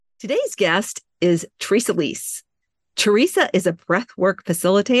Today's guest is Theresa Lease. Theresa is a breathwork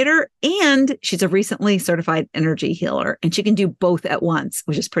facilitator and she's a recently certified energy healer, and she can do both at once,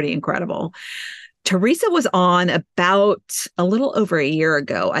 which is pretty incredible. Theresa was on about a little over a year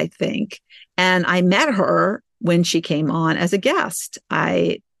ago, I think, and I met her when she came on as a guest.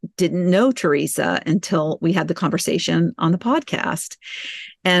 I didn't know Theresa until we had the conversation on the podcast.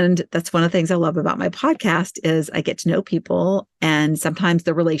 And that's one of the things I love about my podcast is I get to know people, and sometimes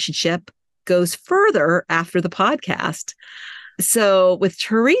the relationship goes further after the podcast. So with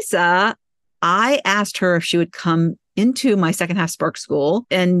Theresa, I asked her if she would come into my second half Spark School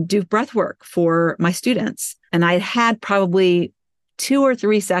and do breath work for my students. And I had probably 2 or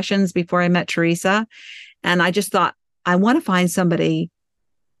 3 sessions before I met Theresa. And I just thought, I want to find somebody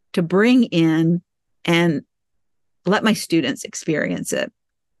to bring in and let my students experience it.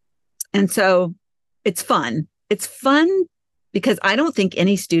 And so it's fun. It's fun because I don't think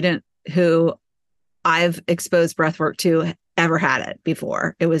any student who I've exposed breathwork to ever had it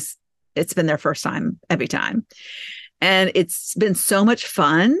before. It's been their first time every time. And it's been so much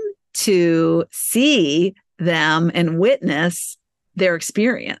fun to see them and witness their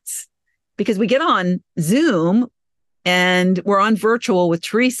experience, because we get on Zoom and we're on virtual with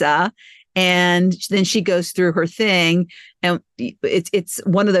Theresa, and then she goes through her thing. And it's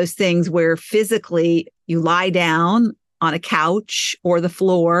one of those things where physically you lie down on a couch or the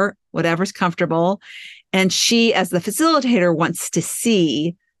floor, whatever's comfortable. And she, as the facilitator, wants to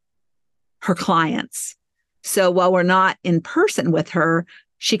see her clients. So while we're not in person with her,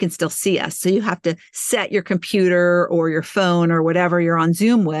 she can still see us. So you have to set your computer or your phone or whatever you're on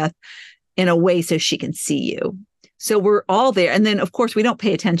Zoom with in a way so she can see you. So we're all there. And then, of course, we don't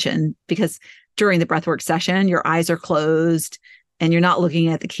pay attention because during the breathwork session, your eyes are closed and you're not looking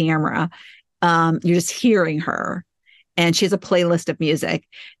at the camera. You're just hearing her. And she has a playlist of music.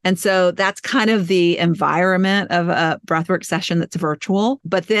 And so that's kind of the environment of a breathwork session that's virtual.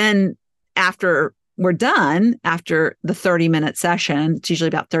 But then after we're done, after the 30-minute session, it's usually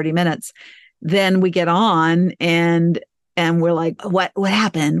about 30 minutes, then we get on and we're like, what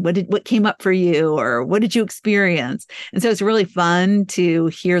happened? What came up for you? Or what did you experience? And so it's really fun to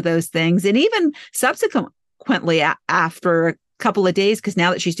hear those things. And even subsequently after a couple of days, because now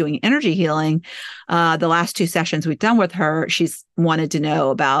that she's doing energy healing, the last 2 sessions we've done with her, she's wanted to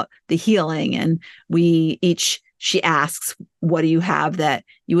know about the healing. And she asks, what do you have that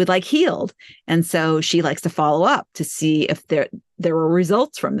you would like healed? And so she likes to follow up to see if there were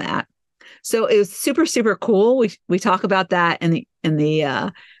results from that. So it was super, super cool. We talk about that in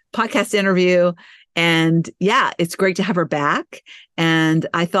the podcast interview. And yeah, it's great to have her back. And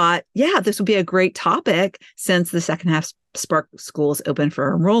I thought, yeah, this would be a great topic since the second half Spark School is open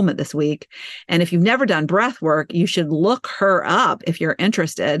for enrollment this week. And if you've never done breath work, you should look her up if you're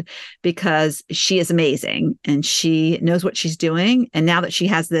interested, because she is amazing and she knows what she's doing. And now that she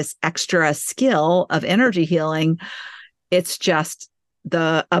has this extra skill of energy healing, it's just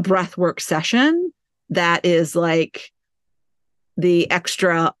a breath work session that is like the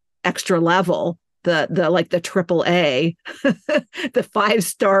extra level, the like the triple A, the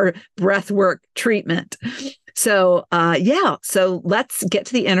 5-star breathwork treatment. So so let's get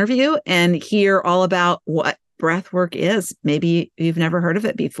to the interview and hear all about what breathwork is. Maybe you've never heard of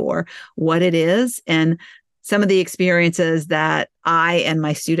it before, what it is, and some of the experiences that I and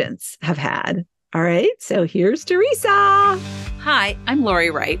my students have had. All right, so here's Theresa. Hi, I'm Lori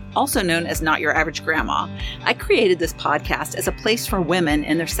Wright, also known as Not Your Average Grandma. I created this podcast as a place for women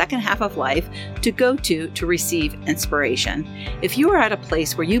in their second half of life to go to receive inspiration. If you are at a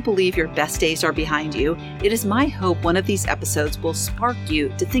place where you believe your best days are behind you, it is my hope one of these episodes will spark you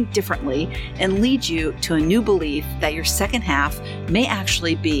to think differently and lead you to a new belief that your second half may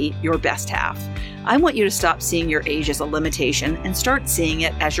actually be your best half. I want you to stop seeing your age as a limitation and start seeing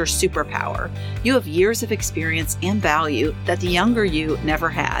it as your superpower. You have years of experience and value that the younger you never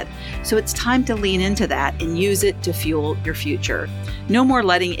had. So it's time to lean into that and use it to fuel your future. No more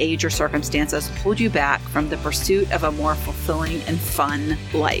letting age or circumstances hold you back from the pursuit of a more fulfilling and fun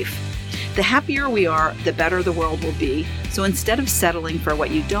life. The happier we are, the better the world will be. So instead of settling for what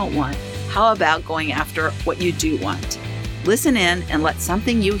you don't want, how about going after what you do want? Listen in and let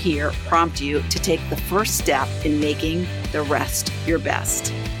something you hear prompt you to take the first step in making the rest your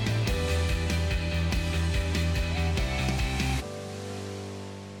best.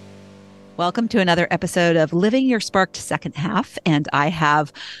 Welcome to another episode of Living Your Sparked Second Half. And I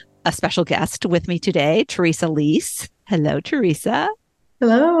have a special guest with me today, Theresa Lease. Hello, Theresa.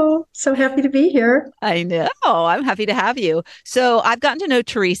 Hello. So happy to be here. I know. I'm happy to have you. So I've gotten to know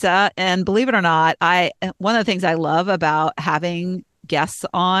Theresa, and believe it or not, one of the things I love about having guests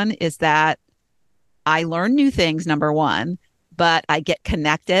on is that I learn new things, number one, but I get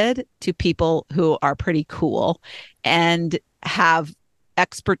connected to people who are pretty cool and have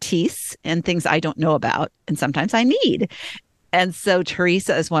expertise in things I don't know about. And sometimes I need. And so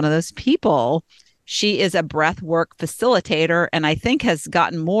Theresa is one of those people. She is a breath work facilitator and I think has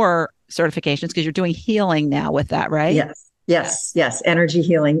gotten more certifications because you're doing healing now with that, right? Yes. Energy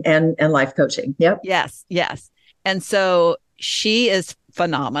healing and life coaching. Yep. Yes. And so she is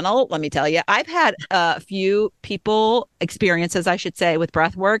phenomenal. Let me tell you, I've had a few people experiences, I should say, with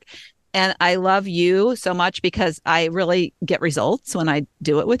breath work. And I love you so much because I really get results when I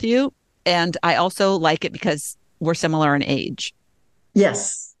do it with you. And I also like it because we're similar in age.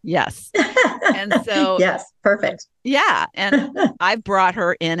 Yes. And so, yes, perfect. Yeah. And I've brought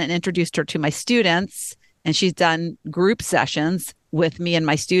her in and introduced her to my students, and she's done group sessions with me and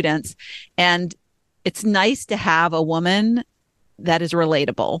my students. And it's nice to have a woman that is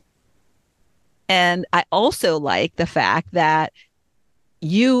relatable. And I also like the fact that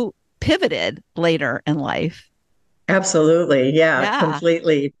you pivoted later in life. Absolutely. Yeah.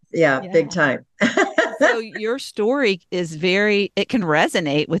 Completely. Yeah. Big time. So your story is it can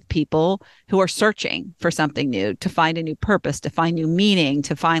resonate with people who are searching for something new, to find a new purpose, to find new meaning,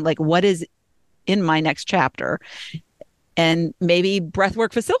 to find like what is in my next chapter. And maybe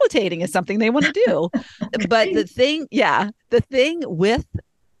breathwork facilitating is something they want to do. But the thing with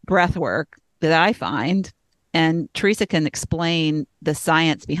breathwork that I find, and Theresa can explain the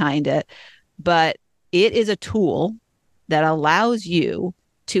science behind it, but it is a tool that allows you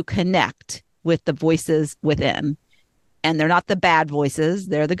to connect with the voices within. And they're not the bad voices,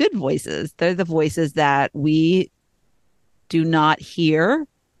 they're the good voices. They're the voices that we do not hear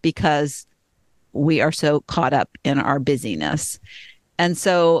because we are so caught up in our busyness. And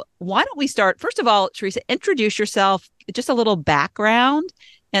so why don't we start, first of all, Theresa, introduce yourself, just a little background,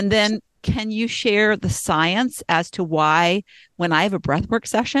 and then can you share the science as to why when I have a breathwork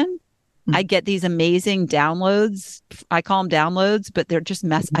session, I get these amazing downloads. I call them downloads, but they're just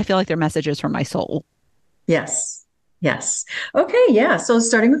I feel like they're messages from my soul. Yes. Okay. Yeah. So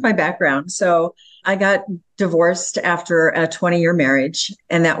starting with my background. So I got divorced after a 20-year marriage,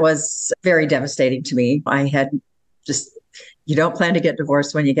 and that was very devastating to me. I had you don't plan to get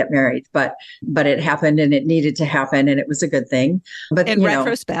divorced when you get married, but it happened and it needed to happen and it was a good thing. But in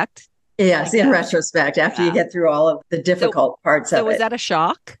retrospect. Yes, in retrospect, after you get through all of the difficult parts of it. So was that a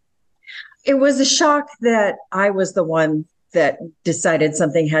shock? It was a shock that I was the one that decided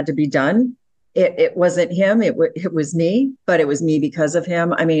something had to be done. It wasn't him. It was me, but it was me because of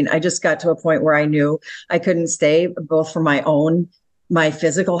him. I mean, I just got to a point where I knew I couldn't stay, both for my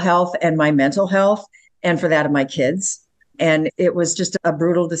physical health and my mental health, and for that of my kids. And it was just a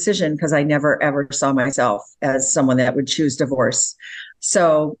brutal decision because I never, ever saw myself as someone that would choose divorce.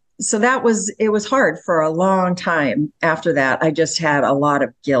 So it was hard for a long time after that. I just had a lot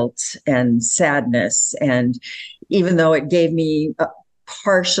of guilt and sadness. And even though it gave me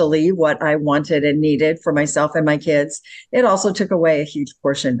partially what I wanted and needed for myself and my kids, it also took away a huge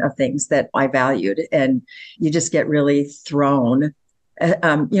portion of things that I valued. And you just get really thrown.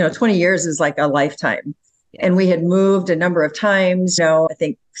 20 years is like a lifetime. Yeah. And we had moved a number of times, I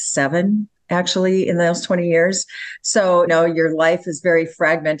think 7 actually in those 20 years. So, your life is very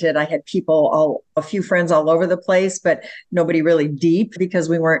fragmented. I had a few friends all over the place, but nobody really deep because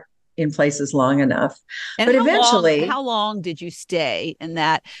we weren't in places long enough. And but eventually, how long did you stay in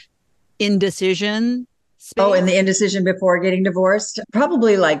that indecision space? Oh, in the indecision before getting divorced?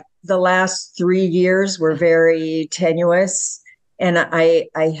 Probably like the last 3 years were very tenuous. And I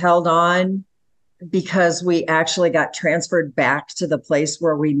held on because we actually got transferred back to the place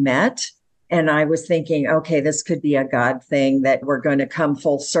where we met. And I was thinking, okay, this could be a God thing, that we're going to come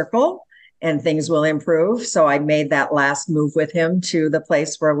full circle and things will improve. So I made that last move with him to the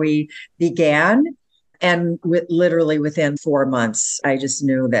place where we began. And literally within 4 months, I just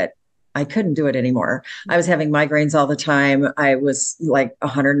knew that I couldn't do it anymore. I was having migraines all the time. I was like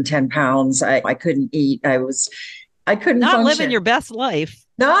 110 pounds. I couldn't eat. I couldn't not function. Living your best life.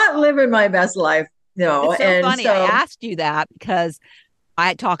 Not living my best life. No. It's so funny. I asked you that because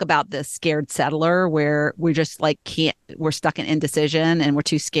I talk about the scared settler, where we just we're stuck in indecision and we're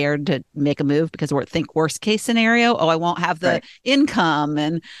too scared to make a move because we think worst case scenario. Oh, I won't have the income,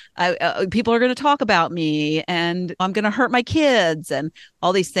 and people are going to talk about me, and I'm going to hurt my kids, and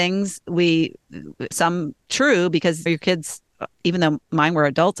all these things. Some true, because your kids, even though mine were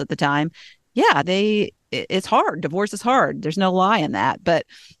adults at the time, it's hard. Divorce is hard. There's no lie in that. But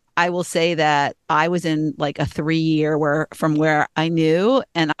I will say that I was in like a 3 year where I knew,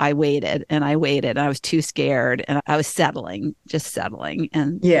 and I waited and I waited and I was too scared and I was settling, just settling.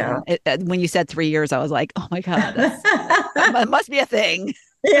 Yeah. When you said 3 years, I was like, oh my God, that must be a thing.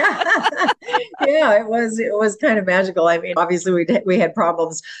 Yeah. Yeah, it was kind of magical. I mean, obviously we had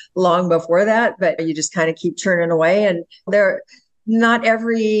problems long before that, but you just kind of keep churning away, and not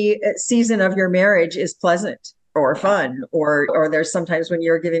every season of your marriage is pleasant or Yeah. fun, or there's sometimes when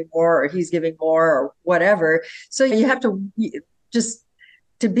you're giving more or he's giving more or whatever. So you have to just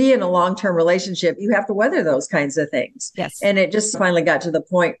to be in a long-term relationship, you have to weather those kinds of things. Yes. And it just finally got to the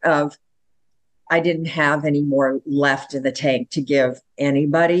point of I didn't have any more left in the tank to give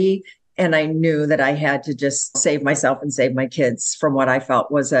anybody. And I knew that I had to just save myself and save my kids from what I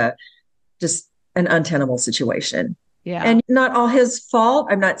felt was just an untenable situation. Yeah. And not all his fault.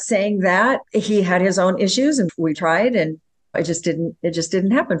 I'm not saying that. He had his own issues and we tried, and it just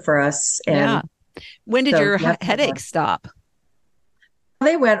didn't happen for us. And yeah. When did so your you have to move on. headaches stop?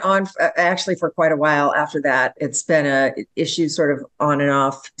 They went on actually for quite a while after that. It's been a issue sort of on and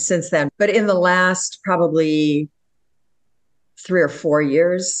off since then. But in the last probably 3 or 4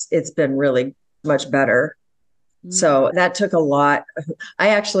 years, it's been really much better. So that took a lot. I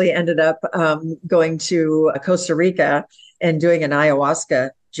actually ended up going to Costa Rica and doing an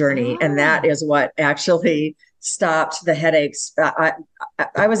ayahuasca journey. And that is what actually stopped the headaches.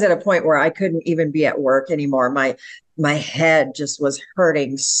 I was at a point where I couldn't even be at work anymore. My head just was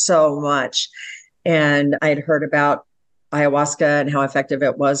hurting so much. And I had heard about ayahuasca and how effective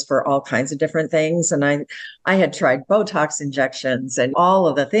it was for all kinds of different things. And I had tried Botox injections and all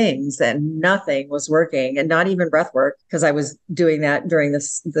of the things, and nothing was working, and not even breath work, because I was doing that during the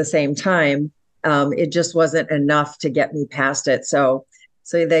same time. It just wasn't enough to get me past it. So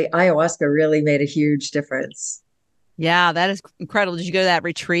the ayahuasca really made a huge difference. Yeah, that is incredible. Did you go to that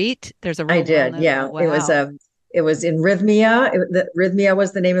retreat? There's a real I did. Yeah. Wow. It was in Rhythmia. Rhythmia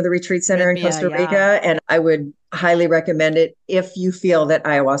was the name of the retreat center in Costa Rica. Yeah. And I would highly recommend it if you feel that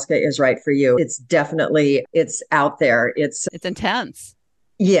ayahuasca is right for you. It's out there. It's intense.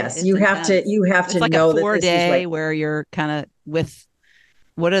 Yes. It's you intense. have it's to like know a that 4 this day is right. where you're kind of with,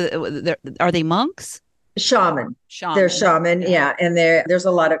 are they monks? Shaman. They're shaman. Yeah. And there's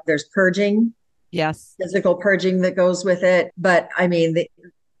there's purging. Yes. Physical purging that goes with it. But I mean,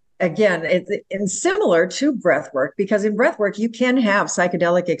 again, it's similar to breath work, because in breath work, you can have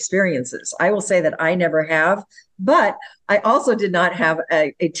psychedelic experiences. I will say that I never have, but I also did not have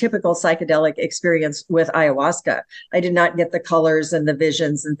a typical psychedelic experience with ayahuasca. I did not get the colors and the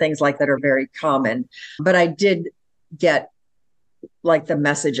visions and things like that are very common, but I did get like the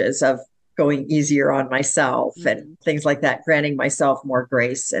messages of going easier on myself and things like that, granting myself more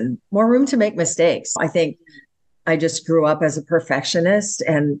grace and more room to make mistakes. I think I just grew up as a perfectionist,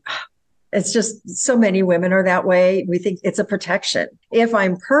 and it's just so many women are that way. We think it's a protection. If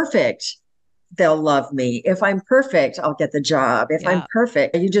I'm perfect, they'll love me. If I'm perfect, I'll get the job. If I'm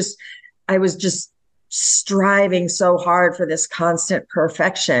perfect, I was just striving so hard for this constant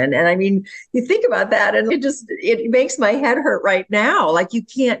perfection. And I mean, you think about that and it makes my head hurt right now. Like, you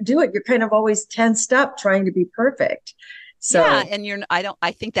can't do it. You're kind of always tensed up trying to be perfect. So yeah. And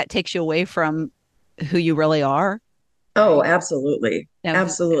I think that takes you away from who you really are. Oh, absolutely.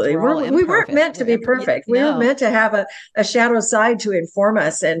 Absolutely. We weren't meant to be perfect. We were meant to have a shadow side to inform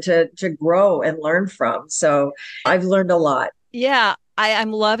us and to grow and learn from. So I've learned a lot. Yeah.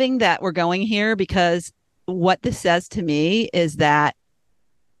 I'm loving that we're going here, because what this says to me is that,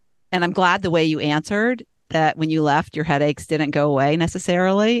 and I'm glad the way you answered, that when you left, your headaches didn't go away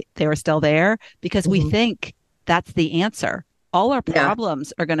necessarily. They were still there, because we think that's the answer. All our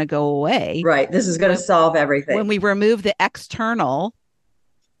problems are going to go away. Right. This is going to solve everything. When we remove the external,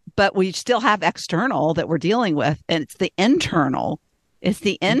 but we still have external that we're dealing with. And it's the internal. It's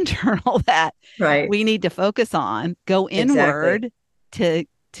the internal that we need to focus on, go inward to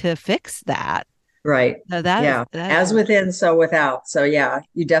fix that. Right. So as within, so without. So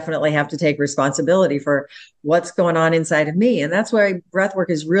you definitely have to take responsibility for what's going on inside of me. And that's why breathwork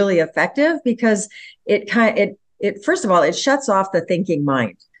is really effective, because it first of all, it shuts off the thinking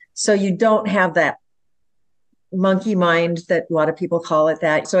mind. So you don't have that monkey mind that a lot of people call it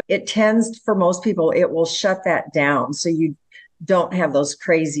that. So it tends, for most people, it will shut that down. So you don't have those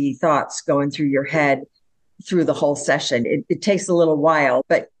crazy thoughts going through your head through the whole session. It takes a little while,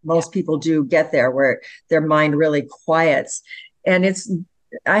 but most people do get there where their mind really quiets. And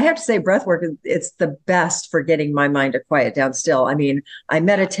I have to say, breathwork, it's the best for getting my mind to quiet down still. I mean, I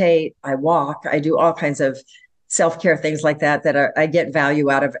meditate, I walk, I do all kinds of self-care things like that I get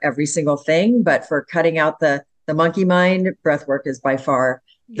value out of every single thing. But for cutting out the monkey mind, breathwork is by far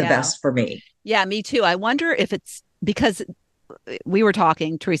the Yeah. best for me. Yeah, me too. I wonder if it's because we were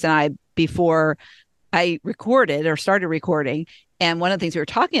talking, Theresa and I, before I recorded or started recording. And one of the things we were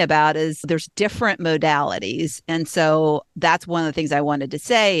talking about is there's different modalities. And so that's one of the things I wanted to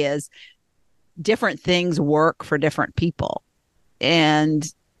say is different things work for different people. And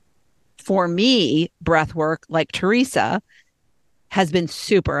for me, breath work, like Theresa, has been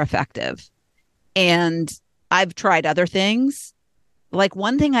super effective. And I've tried other things. Like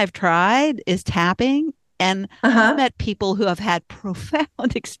one thing I've tried is tapping. And I've Uh-huh. met people who have had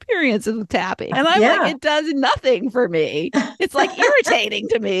profound experiences with tapping. And I'm like, Yeah. it does nothing for me. It's like irritating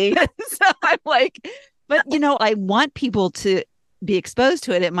to me. So I'm like, but I want people to be exposed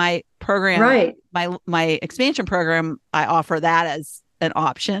to it at my program, Right. my expansion program. I offer that as an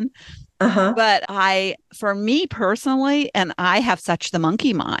option. Uh-huh. But for me personally, and I have such the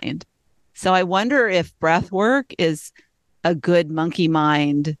monkey mind. So I wonder if breath work is a good monkey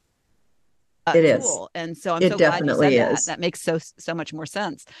mind It is. tool. And so I'm It so glad you said definitely that. is. That makes so much more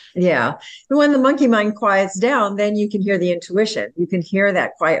sense. Yeah. And when the monkey mind quiets down, then you can hear the intuition. You can hear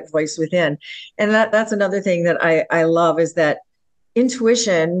that quiet voice within. And that's another thing that I love is that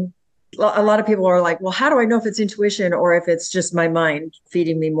intuition. A lot of people are like, well, how do I know if it's intuition or if it's just my mind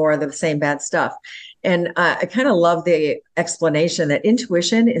feeding me more of the same bad stuff? And I kind of love the explanation that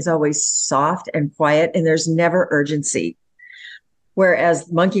intuition is always soft and quiet and there's never urgency. Whereas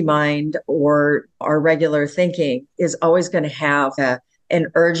monkey mind or our regular thinking is always going to have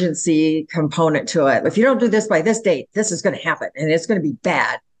an urgency component to it. If you don't do this by this date, this is going to happen and it's going to be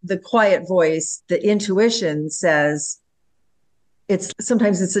bad. The quiet voice, the intuition says,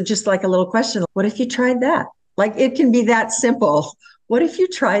 sometimes it's just like a little question. What if you tried that? Like it can be that simple. What if you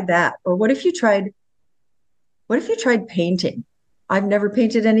tried that? Or what if you tried painting? I've never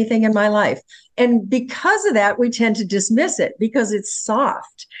painted anything in my life. And because of that, we tend to dismiss it because it's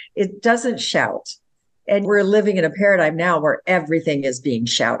soft. It doesn't shout. And we're living in a paradigm now where everything is being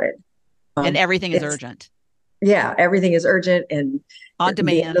shouted. And everything is urgent. Yeah, everything is urgent and on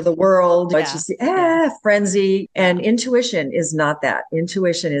demand. The end of the world. Yeah. It's just frenzy. And intuition is not that.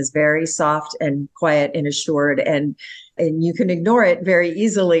 Intuition is very soft and quiet and assured, and you can ignore it very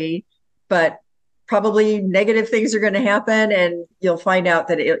easily, but probably negative things are going to happen, and you'll find out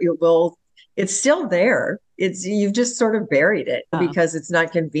that it's still there. You've just sort of buried it because it's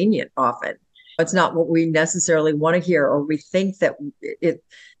not convenient often. It's not what we necessarily want to hear or we think that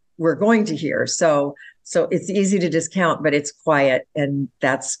we're going to hear. So it's easy to discount, but it's quiet. And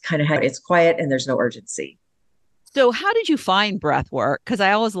that's kind of how it's quiet and there's no urgency. So how did you find breath work? Because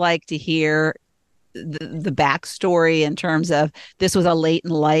I always like to hear the backstory in terms of this was a late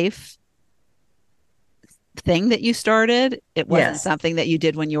in life thing that you started. It wasn't something that you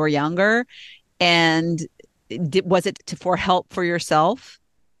did when you were younger. And was it for help for yourself?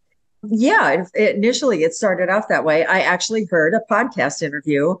 Yeah, initially it started off that way. I actually heard a podcast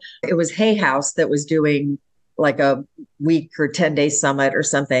interview. It was Hay House that was doing like a week or 10-day summit or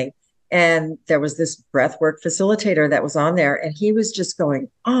something. And there was this breathwork facilitator that was on there, and he was just going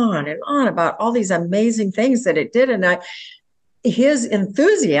on and on about all these amazing things that it did. And his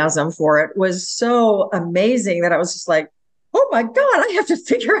enthusiasm for it was so amazing that I was just like, oh my God, I have to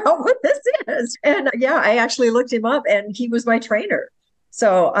figure out what this is. And I actually looked him up and he was my trainer.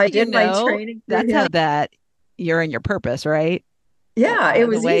 So I did my training. That's how that you're in your purpose, right? Yeah, it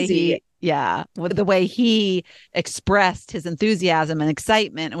was easy. The way he expressed his enthusiasm and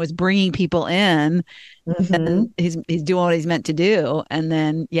excitement and was bringing people in, and he's doing what he's meant to do. And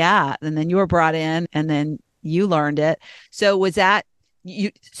then, and then you were brought in, and then you learned it. So was that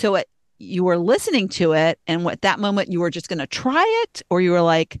you? So you were listening to it, and at that moment you were just going to try it, or you were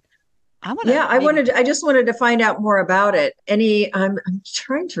like, I just wanted to find out more about it. I'm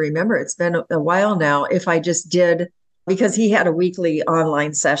trying to remember. It's been a while now. If I just did, because he had a weekly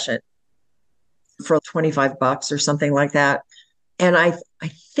online session for $25 or something like that. And I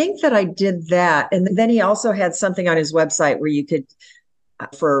think that I did that. And then he also had something on his website where you could,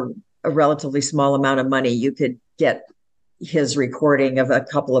 for a relatively small amount of money, you could get his recording of a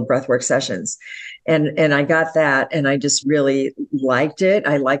couple of breathwork sessions. And I got that, and I just really liked it.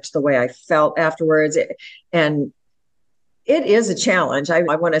 I liked the way I felt afterwards. And it is a challenge. I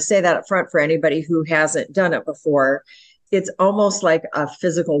want to say that up front for anybody who hasn't done it before. It's almost like a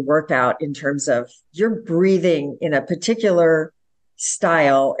physical workout in terms of you're breathing in a particular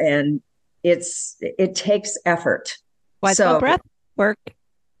style, and it takes effort. Why it's called breath work?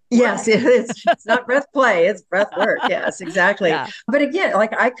 Yes, it's not breath play, it's breath work. Yes, exactly. Yeah. But again,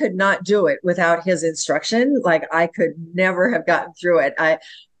 like I could not do it without his instruction. Like I could never have gotten through it.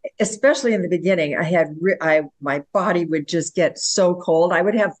 especially in the beginning, my body would just get so cold. I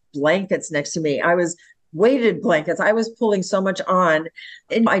would have blankets next to me. I was weighted blankets. I was pulling so much on.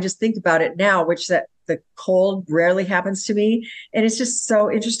 And I just think about it now, which that the cold rarely happens to me. And it's just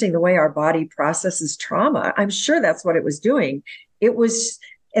so interesting the way our body processes trauma. I'm sure that's what it was doing. It was,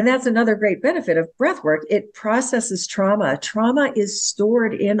 and that's another great benefit of breath work. It processes trauma. Trauma is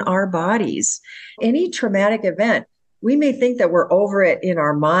stored in our bodies. Any traumatic event, we may think that we're over it in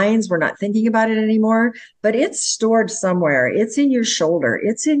our minds. We're not thinking about it anymore, but it's stored somewhere. It's in your shoulder.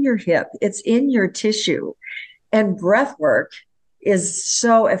 It's in your hip. It's in your tissue. And breath work is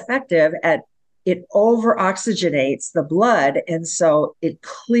so effective at it over oxygenates the blood. And so it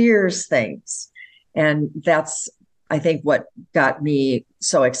clears things. And that's, I think, what got me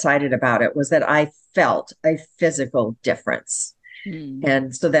so excited about it was that I felt a physical difference.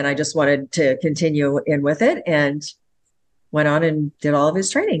 And so then I just wanted to continue in with it and went on and did all of his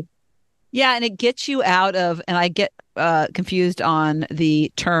training. Yeah. And it gets you out of, and I get confused on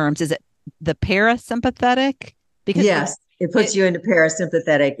the terms. Is it the parasympathetic? Because yes, it puts you into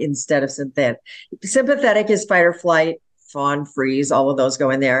parasympathetic instead of sympathetic. Sympathetic is fight or flight, fawn, freeze, all of those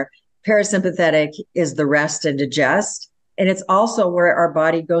go in there. Parasympathetic is the rest and digest. And it's also where our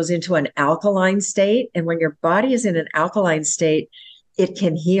body goes into an alkaline state. And when your body is in an alkaline state, it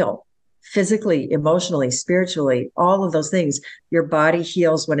can heal. Physically, emotionally, spiritually, all of those things. Your body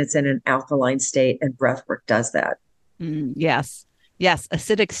heals when it's in an alkaline state, and breath work does that. Yes. Yes.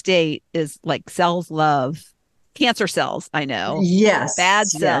 Acidic state is like cells love cancer cells. I know. Yes. Bad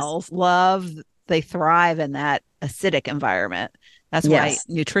cells love, they thrive in that acidic environment. That's why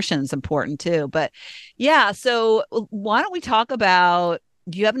nutrition is important too. But yeah, so why don't we talk about,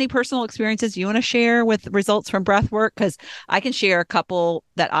 do you have any personal experiences you want to share with results from breath work? Because I can share a couple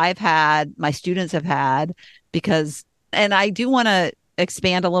that I've had, my students have had, and I do want to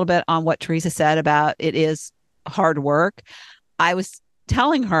expand a little bit on what Theresa said about it is hard work. I was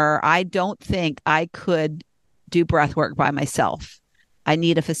telling her, I don't think I could do breath work by myself. I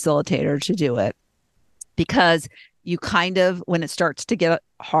need a facilitator to do it because you kind of, when it starts to get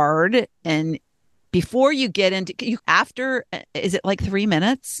hard and before you get into after, is it like 3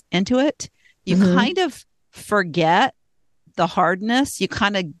 minutes into it? You kind of forget the hardness. You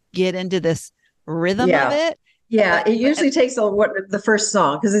kind of get into this rhythm of it. Yeah, it usually takes the first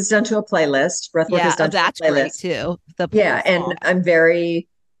song because it's done to a playlist. Breathwork is done to a playlist. That's great too. And I'm very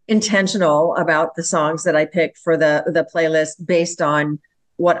intentional about the songs that I pick for the playlist based on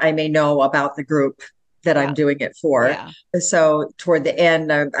what I may know about the group that I'm doing it for. Yeah. So toward the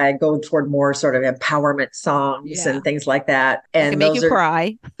end, I go toward more sort of empowerment songs and things like that. And make you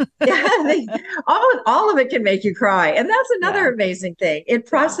cry. All of it can make you cry. And that's another amazing thing. It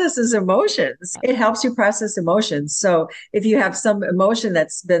processes emotions. It helps you process emotions. So if you have some emotion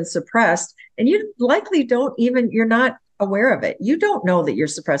that's been suppressed and you likely you're not aware of it. You don't know that you're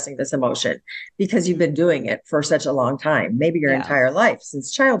suppressing this emotion because you've been doing it for such a long time, maybe your entire life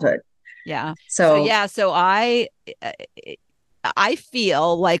since childhood. Yeah. So I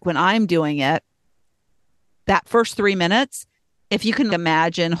feel like when I'm doing it, that first 3 minutes, if you can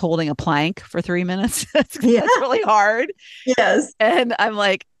imagine holding a plank for 3 minutes, that's really hard. Yes. And I'm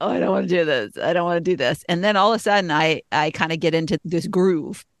like, oh, I don't want to do this. I don't want to do this. And then all of a sudden I kind of get into this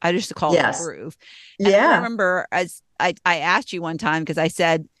groove. I just call it a groove. And I remember as I asked you one time, because I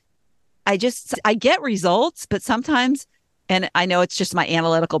said, I get results, but sometimes, and I know it's just my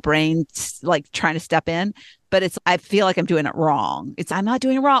analytical brain like trying to step in, but I feel like I'm doing it wrong. I'm not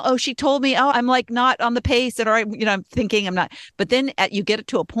doing it wrong. Oh, she told me, I'm like not on the pace that I'm thinking I'm not. But then you get it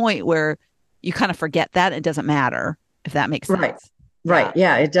to a point where you kind of forget that it doesn't matter, if that makes sense. Right.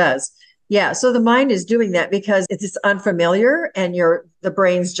 Yeah, it does. Yeah. So the mind is doing that because it's unfamiliar and the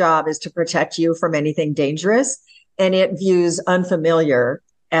brain's job is to protect you from anything dangerous. And it views unfamiliar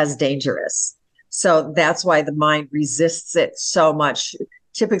as dangerous. So that's why the mind resists it so much,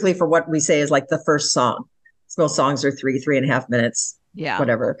 typically for what we say is like the first song. Most songs are 3.5 minutes,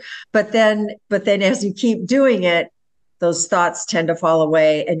 whatever. But then as you keep doing it, those thoughts tend to fall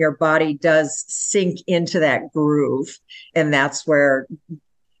away and your body does sink into that groove. And that's where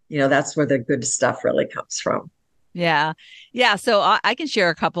the good stuff really comes from. Yeah. Yeah. So I can share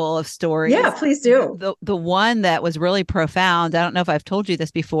a couple of stories. Yeah, please do. The one that was really profound, I don't know if I've told you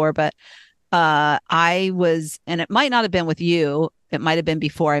this before, but I was, and it might not have been with you, it might have been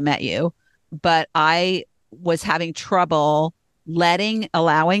before I met you, but I was having trouble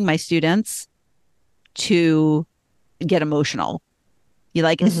allowing my students to get emotional.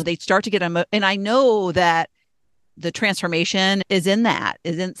 They start to get and I know that the transformation is in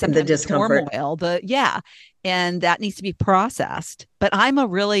some the discomfort. turmoil, and that needs to be processed. But I'm a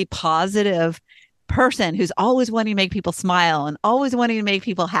really positive person who's always wanting to make people smile and always wanting to make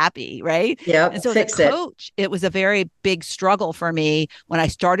people happy, right? And Yep. so as a Fix it. coach, it was a very big struggle for me when I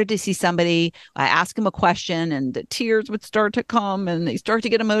started to see somebody, I ask them a question and the tears would start to come and they start to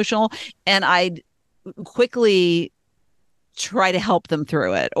get emotional, and I'd quickly try to help them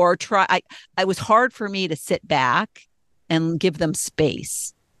through it, or I was hard for me to sit back and give them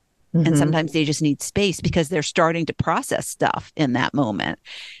space. And Mm-hmm. sometimes they just need space because they're starting to process stuff in that moment.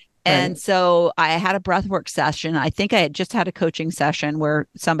 And Right. so I had a breathwork session. I think I had just had a coaching session where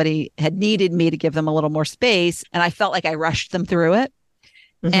somebody had needed me to give them a little more space. And I felt like I rushed them through it.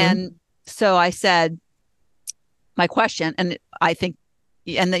 Mm-hmm. And so I said, my question, and I think,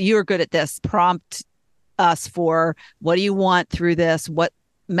 and that you're good at this, prompt us for what do you want through this? What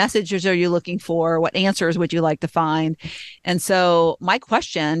messages are you looking for? What answers would you like to find? And so my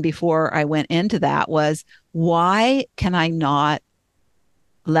question before I went into that was, why can I not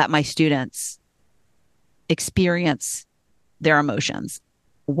let my students experience their emotions?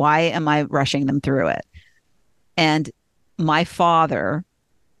 Why am I rushing them through it? And my father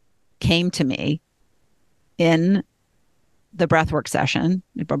came to me in the breathwork session.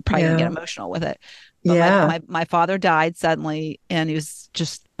 I'm probably gonna get Yeah. emotional with it. But Yeah. my father died suddenly, and he was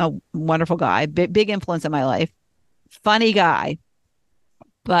just a wonderful guy, big influence in my life, funny guy.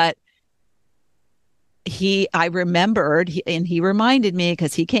 But I remembered, and he reminded me,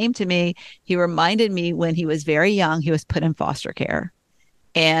 because he came to me, he reminded me when he was very young, he was put in foster care.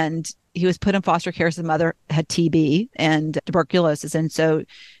 And he was put in foster care. His mother had TB and tuberculosis. And so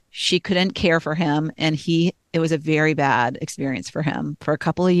she couldn't care for him. And it was a very bad experience for him for a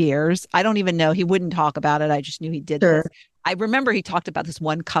couple of years. I don't even know. He wouldn't talk about it. I just knew he did this. Sure. I remember he talked about this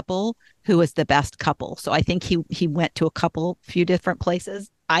one couple who was the best couple. So I think he went to few different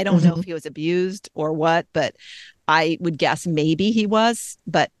places. I don't know Mm-hmm. if he was abused or what, but I would guess maybe he was,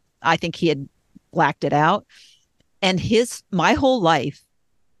 but I think he had blacked it out. And my whole life,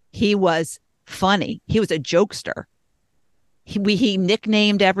 he was funny. He was a jokester. He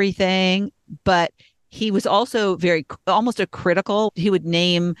nicknamed everything, but he was also almost a critical. He would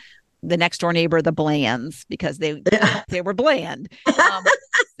name the next door neighbor the Blands because Yeah. they were bland. Um,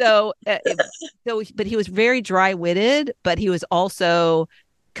 but he was very dry witted, but he was also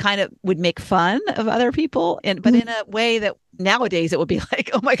kind of would make fun of other people, but in a way that nowadays it would be like,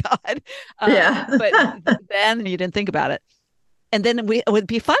 oh my God. Yeah. But then you didn't think about it. And then it would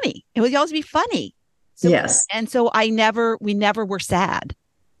be funny. It would always be funny. Yes. So we never were sad,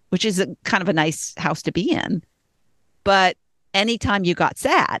 which is kind of a nice house to be in. But anytime you got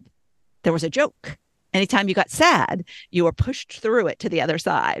sad, there was a joke. Anytime you got sad, you were pushed through it to the other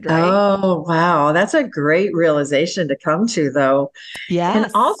side, right? Oh, wow. That's a great realization to come to, though. And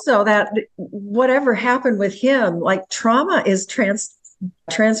Yes. also that whatever happened with him, like trauma is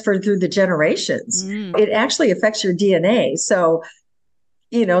transferred through the generations. Mm. It actually affects your DNA. So,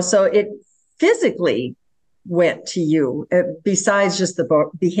 so it physically went to you, besides just the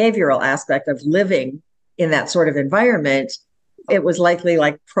behavioral aspect of living in that sort of environment. It was likely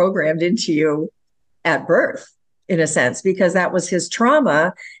like programmed into you at birth, in a sense, because that was his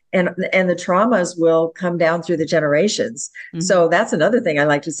trauma, and the traumas will come down through the generations. Mm-hmm. So that's another thing I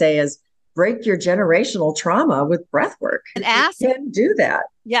like to say is break your generational trauma with breath work. And ask. You can do that.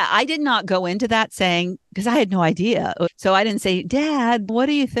 Yeah, I did not go into that saying, because I had no idea. So I didn't say, Dad, what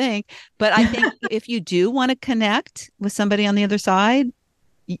do you think? But I think if you do want to connect with somebody on the other side,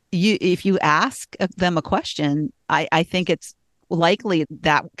 if you ask them a question, I think it's likely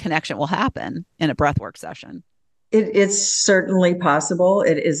that connection will happen in a breathwork session. It's certainly possible.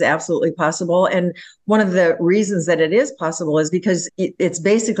 It is absolutely possible. And one of the reasons that it is possible is because it's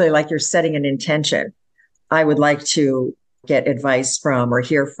basically like you're setting an intention. I would like to get advice from or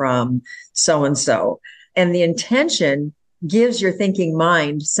hear from so-and-so. And the intention gives your thinking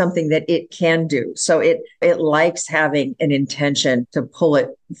mind something that it can do. So it likes having an intention to pull it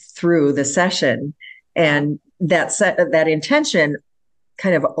through the session. And that intention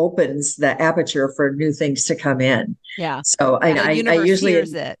kind of opens the aperture for new things to come in. Yeah. So I usually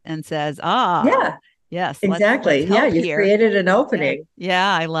hears it and says, yeah, yes, exactly. You've created an opening.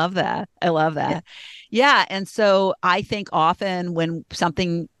 Yeah, I love that. Yeah. And so I think often when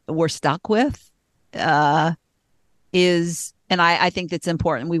something we're stuck with is, and I think it's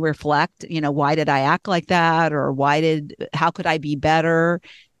important we reflect, why did I act like that? Or how could I be better?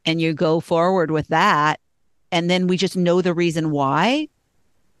 And you go forward with that. And then we just know the reason why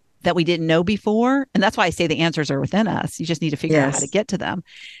that we didn't know before. And that's why I say the answers are within us. You just need to figure out how to get to them.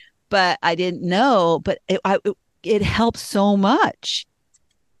 But I didn't know, but it helps so much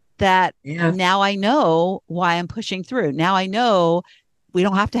that Yeah. now I know why I'm pushing through. Now I know we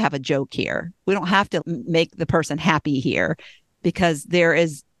don't have to have a joke here. We don't have to make the person happy here, because there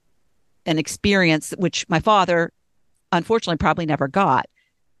is an experience which my father unfortunately probably never got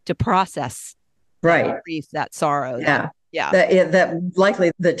to process that Right. grief, that sorrow. Yeah. Yeah. That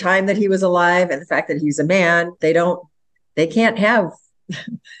likely the time that he was alive and the fact that he's a man, they can't have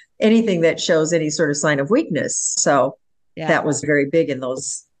anything that shows any sort of sign of weakness. So Yeah. that was very big in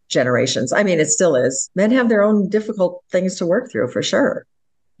those generations. I mean, it still is. Men have their own difficult things to work through for sure.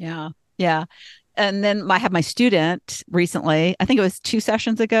 Yeah. Yeah. And then I had my student recently, I think it was 2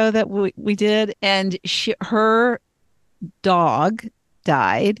 sessions ago that we did, and her dog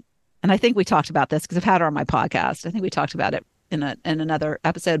died. And I think we talked about this because I've had her on my podcast. I think we talked about it in another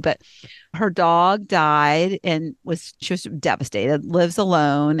episode, but her dog died and she was devastated, lives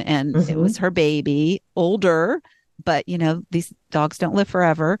alone, and it was her baby, older, but these dogs don't live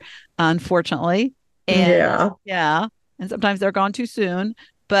forever, unfortunately. And yeah, and sometimes they're gone too soon,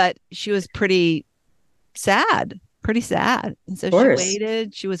 but she was pretty sad. And so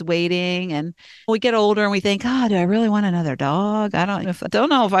she was waiting, and we get older and we think, oh, do I really want another dog? I don't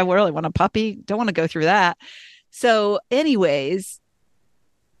know if I really want a puppy. Don't want to go through that. So anyways,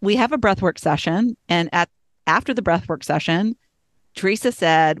 we have a breathwork session, and after the breathwork session, Theresa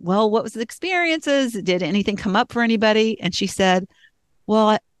said, well, what was the experiences? Did anything come up for anybody? And she said,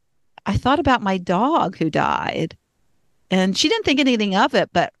 well, I thought about my dog who died, and she didn't think anything of it,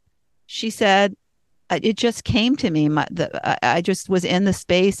 but she said, it just came to me. I just was in the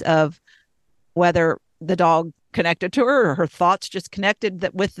space of whether the dog connected to her or her thoughts just connected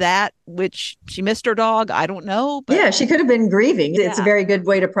with that, which she missed her dog. I don't know. But yeah, she could have been grieving. It's a very good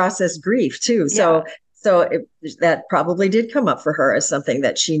way to process grief too. So that probably did come up for her as something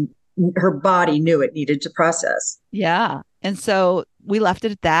that her body knew it needed to process. Yeah. And so we left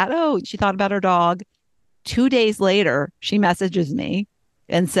it at that. Oh, she thought about her dog. 2 days later, she messages me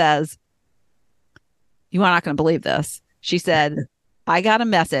and says, you are not going to believe this. She said, I got a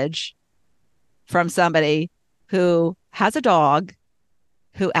message from somebody who has a dog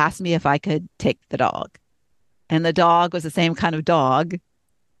who asked me if I could take the dog. And the dog was the same kind of dog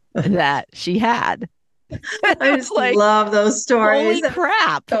that she had. I just love those stories. Holy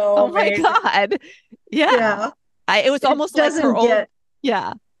crap. Oh my God. Yeah. It was almost like her old.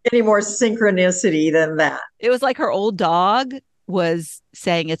 Yeah. Any more synchronicity than that. It was like her old dog was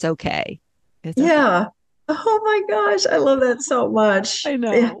saying it's okay. Okay. Oh my gosh, I love that so much. I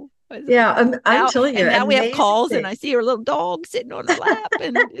know. Yeah, I'm telling you. And now we have calls, and I see her little dog sitting on her lap,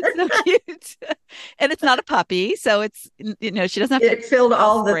 and it's so cute. And it's not a puppy, so it's she doesn't have to. It filled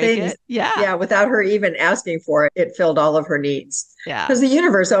all the things. Yeah, without her even asking for it, it filled all of her needs. Yeah, because the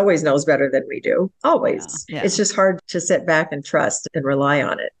universe always knows better than we do. Always. Yeah. It's just hard to sit back and trust and rely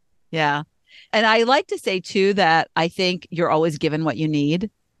on it. Yeah, and I like to say too that I think you're always given what you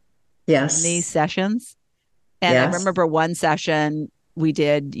need. Yes, in these sessions. And I remember one session we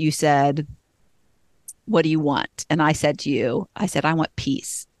did, you said, what do you want? And I said to you, I want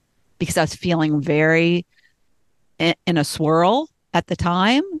peace, because I was feeling very in a swirl at the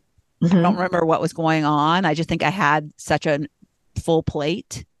time. I don't remember what was going on. I just think I had such a full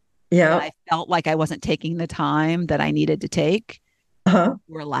plate. Yeah. I felt like I wasn't taking the time that I needed to take to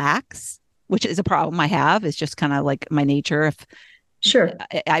relax, which is a problem I have. It's just kind of like my nature.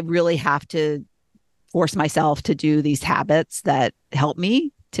 I really have to force myself to do these habits that help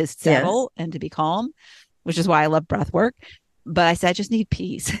me to settle and to be calm, which is why I love breath work. But I said, I just need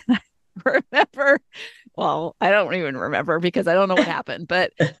peace. Remember, well, I don't even remember because I don't know what happened,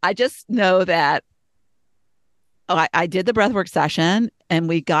 but I just know that I did the breathwork session and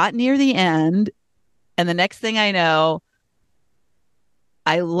we got near the end. And the next thing I know,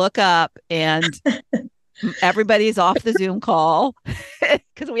 I look up and everybody's off the Zoom call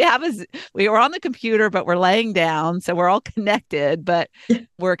because we were on the computer, but we're laying down. So we're all connected, but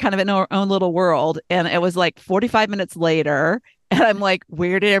we're kind of in our own little world. And it was like 45 minutes later. And I'm like,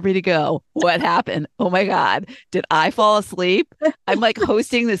 where did everybody go? What happened? Oh my God. Did I fall asleep? I'm like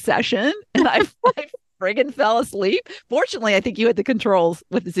hosting the session and I friggin' fell asleep. Fortunately, I think you had the controls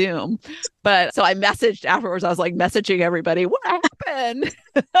with Zoom. But so I messaged afterwards. I was like messaging everybody, what happened?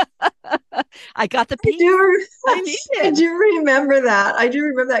 I got the peace I needed. I do remember that. I do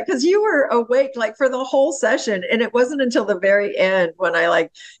remember that because you were awake like for the whole session. And it wasn't until the very end when I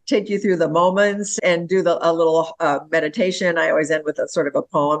like take you through the moments and do a little meditation. I always end with a sort of a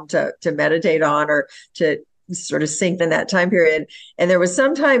poem to meditate on or to sort of sink in that time period. And there was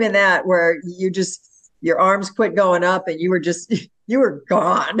some time in that where you just your arms quit going up and you were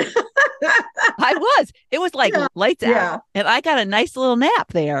gone. I was. It was like Yeah. lights Yeah. out. And I got a nice little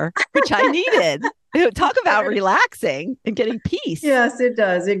nap there, which I needed. Talk about relaxing and getting peace. Yes, it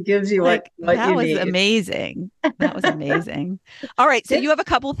does. It gives you Like what that you was need. amazing. That was amazing. All right. So you have a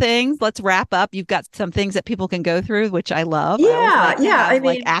couple things. Let's wrap up. You've got some things that people can go through, which I love. I always like to Yeah. have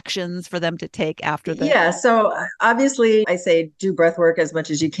like actions for them to take after the. Yeah. So obviously, I say do breath work as much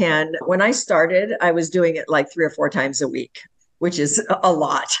as you can. When I started, I was doing it like 3 or 4 times a week, which is a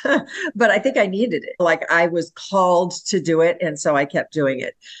lot, but I think I needed it. Like I was called to do it. And so I kept doing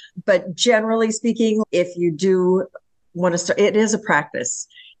it. But generally speaking, if you do want to start, it is a practice.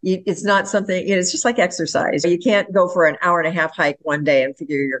 It's not something, it's just like exercise. You can't go for an hour and a half hike one day and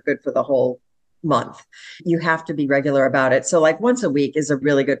figure you're good for the whole month. You have to be regular about it. So like once a week is a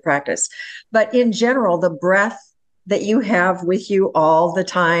really good practice. But in general, the breath that you have with you all the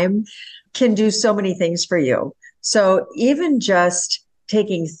time can do so many things for you. So even just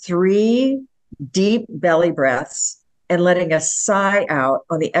taking 3 deep belly breaths and letting a sigh out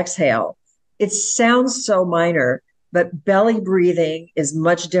on the exhale, it sounds so minor, but belly breathing is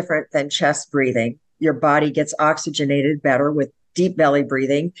much different than chest breathing. Your body gets oxygenated better with deep belly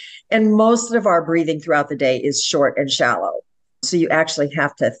breathing. And most of our breathing throughout the day is short and shallow. So you actually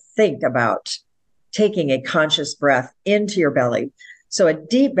have to think about taking a conscious breath into your belly. So a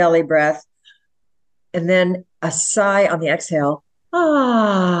deep belly breath and then a sigh on the exhale.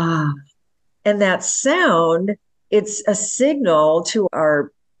 Ah. And that sound, it's a signal to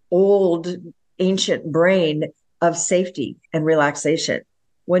our old ancient brain of safety and relaxation.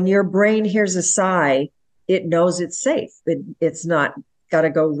 When your brain hears a sigh, it knows it's safe. It's not got to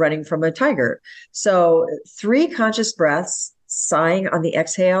go running from a tiger. So 3 conscious breaths, sighing on the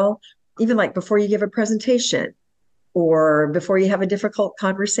exhale, even like before you give a presentation or before you have a difficult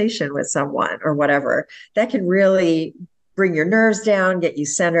conversation with someone or whatever, that can really bring your nerves down, get you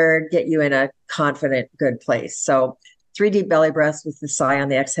centered, get you in a confident, good place. So 3 deep belly breaths with the sigh on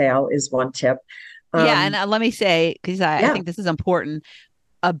the exhale is one tip. Yeah. And let me say, because I Yeah. think this is important,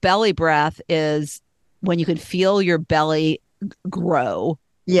 a belly breath is when you can feel your belly grow.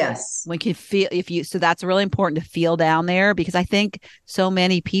 Yes. When you can feel, so that's really important to feel down there, because I think so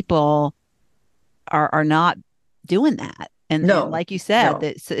many people are not doing that. And like you said,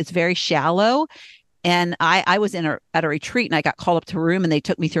 it's very shallow. And I was at a retreat and I got called up to a room and they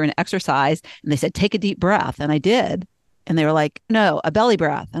took me through an exercise and they said, take a deep breath. And I did. And they were like, no, a belly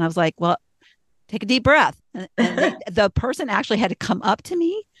breath. And I was like, well, take a deep breath. And the person actually had to come up to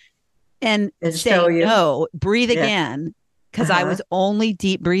me and say, no, breathe again. Because I was only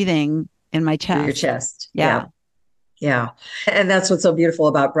deep breathing in my chest. Your chest. Yeah. Yeah. And that's what's so beautiful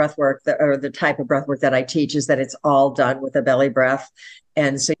about breath work, or the type of breath work that I teach, is that it's all done with a belly breath.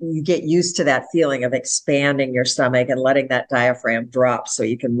 And so you get used to that feeling of expanding your stomach and letting that diaphragm drop so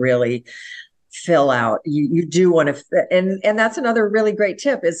you can really fill out. You do want to, and that's another really great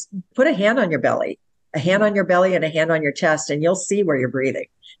tip is put a hand on your belly, a hand on your belly and a hand on your chest, and you'll see where you're breathing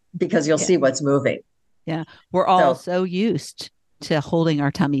because you'll see what's moving. Yeah. We're all so used to holding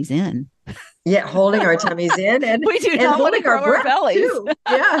our tummies in. Yeah, holding our tummies in and we do not holding our breath bellies too.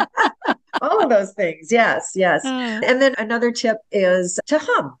 Yeah. All of those things. Yes. And then another tip is to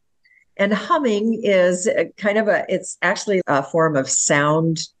hum. And humming is kind of it's actually a form of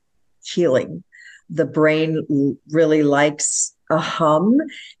sound healing. The brain really likes a hum,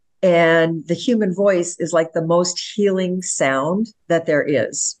 and the human voice is like the most healing sound that there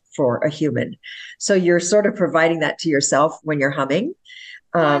is for a human. So you're sort of providing that to yourself when you're humming.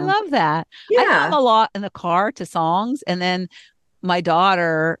 I love that. Yeah. I hum a lot in the car to songs. And then my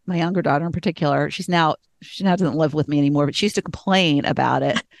daughter, my younger daughter in particular, she now doesn't live with me anymore, but she used to complain about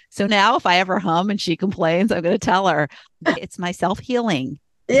it. So now if I ever hum and she complains, I'm going to tell her it's my self-healing.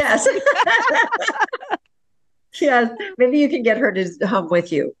 Yes. Yes. Maybe you can get her to hum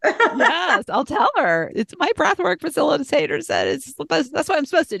with you. Yes, I'll tell her. It's my breathwork facilitator said that's what I'm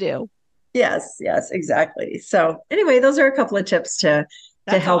supposed to do. Yes, exactly. So anyway, those are a couple of tips to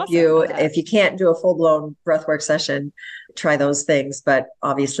help you. If you can't do a full-blown breathwork session, try those things, but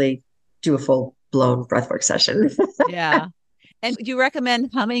obviously do a full-blown breathwork session. Yeah. And do you recommend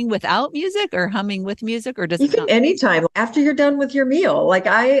humming without music or humming with music, or does you can anytime after you're done with your meal? Like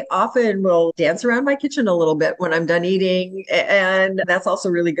I often will dance around my kitchen a little bit when I'm done eating. And that's also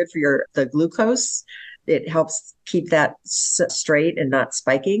really good for the glucose. It helps keep that straight and not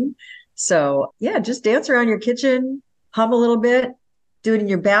spiking. So yeah, just dance around your kitchen, hum a little bit, do it in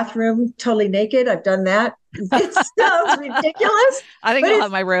your bathroom, totally naked. I've done that. It sounds ridiculous. I think I'll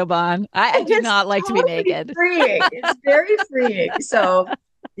have my robe on. I do not like to be naked. Freeing. It's very freeing. So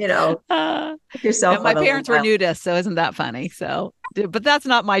Pick yourself my on a parents were little nudists, so isn't that funny? So, but that's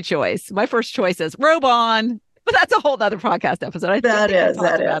not my choice. My first choice is robe on. But that's a whole other podcast episode. I talked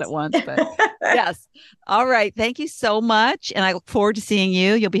about it once, but yes. All right. Thank you so much. And I look forward to seeing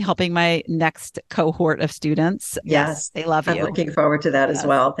you. You'll be helping my next cohort of students. Yes. They love you. I'm looking forward to that as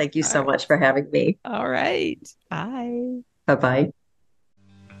well. Thank you so much for having me. All right. Bye. Bye-bye.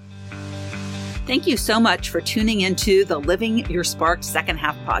 Thank you so much for tuning into the Living Your Spark Second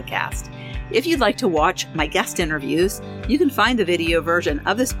Half podcast. If you'd like to watch my guest interviews, you can find the video version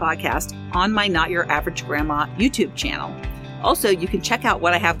of this podcast on my Not Your Average Grandma YouTube channel. Also, you can check out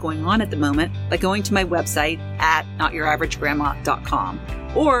what I have going on at the moment by going to my website at notyouraveragegrandma.com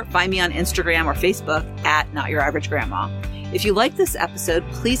or find me on Instagram or Facebook at notyouraveragegrandma. If you like this episode,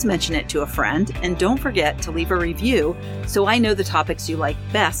 please mention it to a friend and don't forget to leave a review so I know the topics you like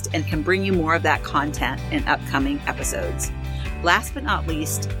best and can bring you more of that content in upcoming episodes. Last but not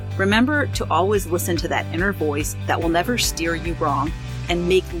least, remember to always listen to that inner voice that will never steer you wrong and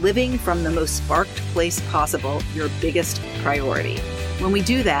make living from the most sparked place possible your biggest priority. When we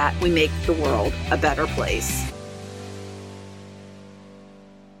do that, we make the world a better place.